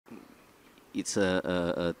it's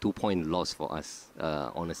a 2-point loss for us,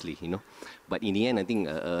 honestly, But in the end, I think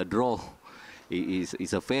a draw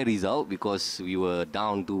is a fair result because we were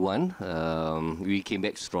down 2-1. We came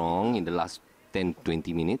back strong in the last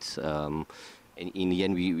 10-20 minutes. And in the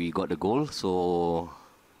end, we got the goal. So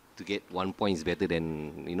to get 1 point is better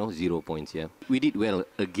than 0 points. Yeah, we did well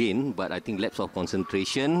again, but I think lapse of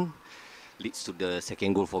concentration leads to the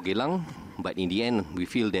second goal for Geylang. But in the end, we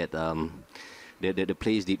feel that the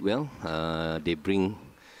players did well. They bring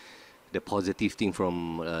the positive thing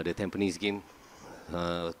from the Tampines game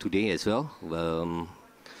today as well.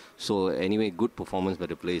 So anyway, good performance by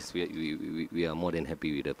the players. We are more than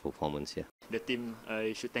happy with the performance. Yeah. The team,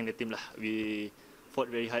 I should thank the team lah. We fought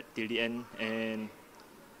very hard till the end, and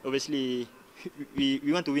obviously we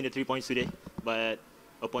want to win the 3 points today, but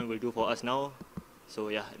a point will do for us now. So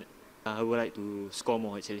yeah, I would like to score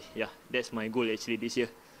more actually. Yeah, that's my goal actually this year.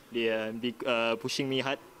 They are pushing me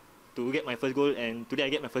hard to get my first goal, and today I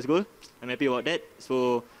get my first goal. I'm happy about that.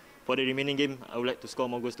 So for the remaining game, I would like to score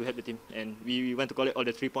more goals to help the team, and we want to collect all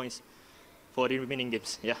the 3 points for the remaining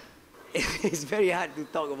games. Yeah. It's very hard to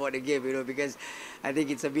talk about the game, because I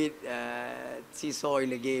think it's a bit seesaw in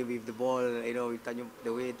the game with the ball, with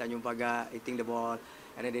the way Tanjong Pagar hitting the ball,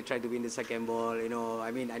 and then they try to win the second ball.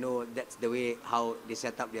 I mean, I know that's the way how they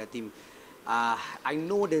set up their team. I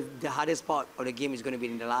know the hardest part of the game is going to be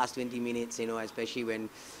in the last 20 minutes, especially when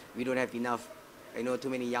we don't have enough, too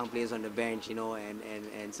many young players on the bench,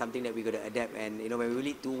 and something that we got to adapt. And when we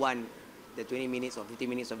lead 2-1, the 20 minutes or 50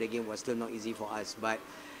 minutes of the game was still not easy for us. But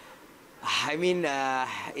I mean,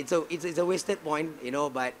 it's a wasted point,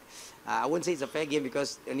 but I wouldn't say it's a fair game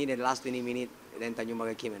because only in the last 20 minutes, then Tanjong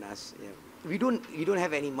Pagar came at us. Yeah. We don't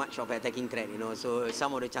have any much of an attacking threat, so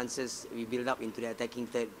some of the chances we build up into the attacking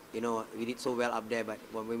threat, we did so well up there, but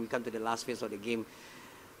when we come to the last phase of the game,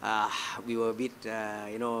 we were a bit,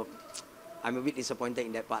 I'm a bit disappointed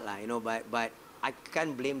in that part, but I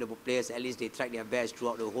can't blame the players. At least they tried their best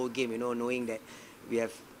throughout the whole game, knowing that we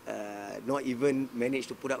have not even managed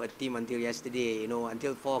to put up a team until yesterday,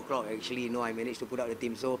 until 4 o'clock actually, I managed to put up the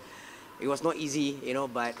team. So it was not easy,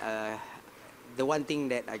 but the one thing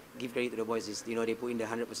that I give credit to the boys is, they put in the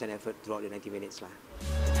 100% effort throughout the 90 minutes.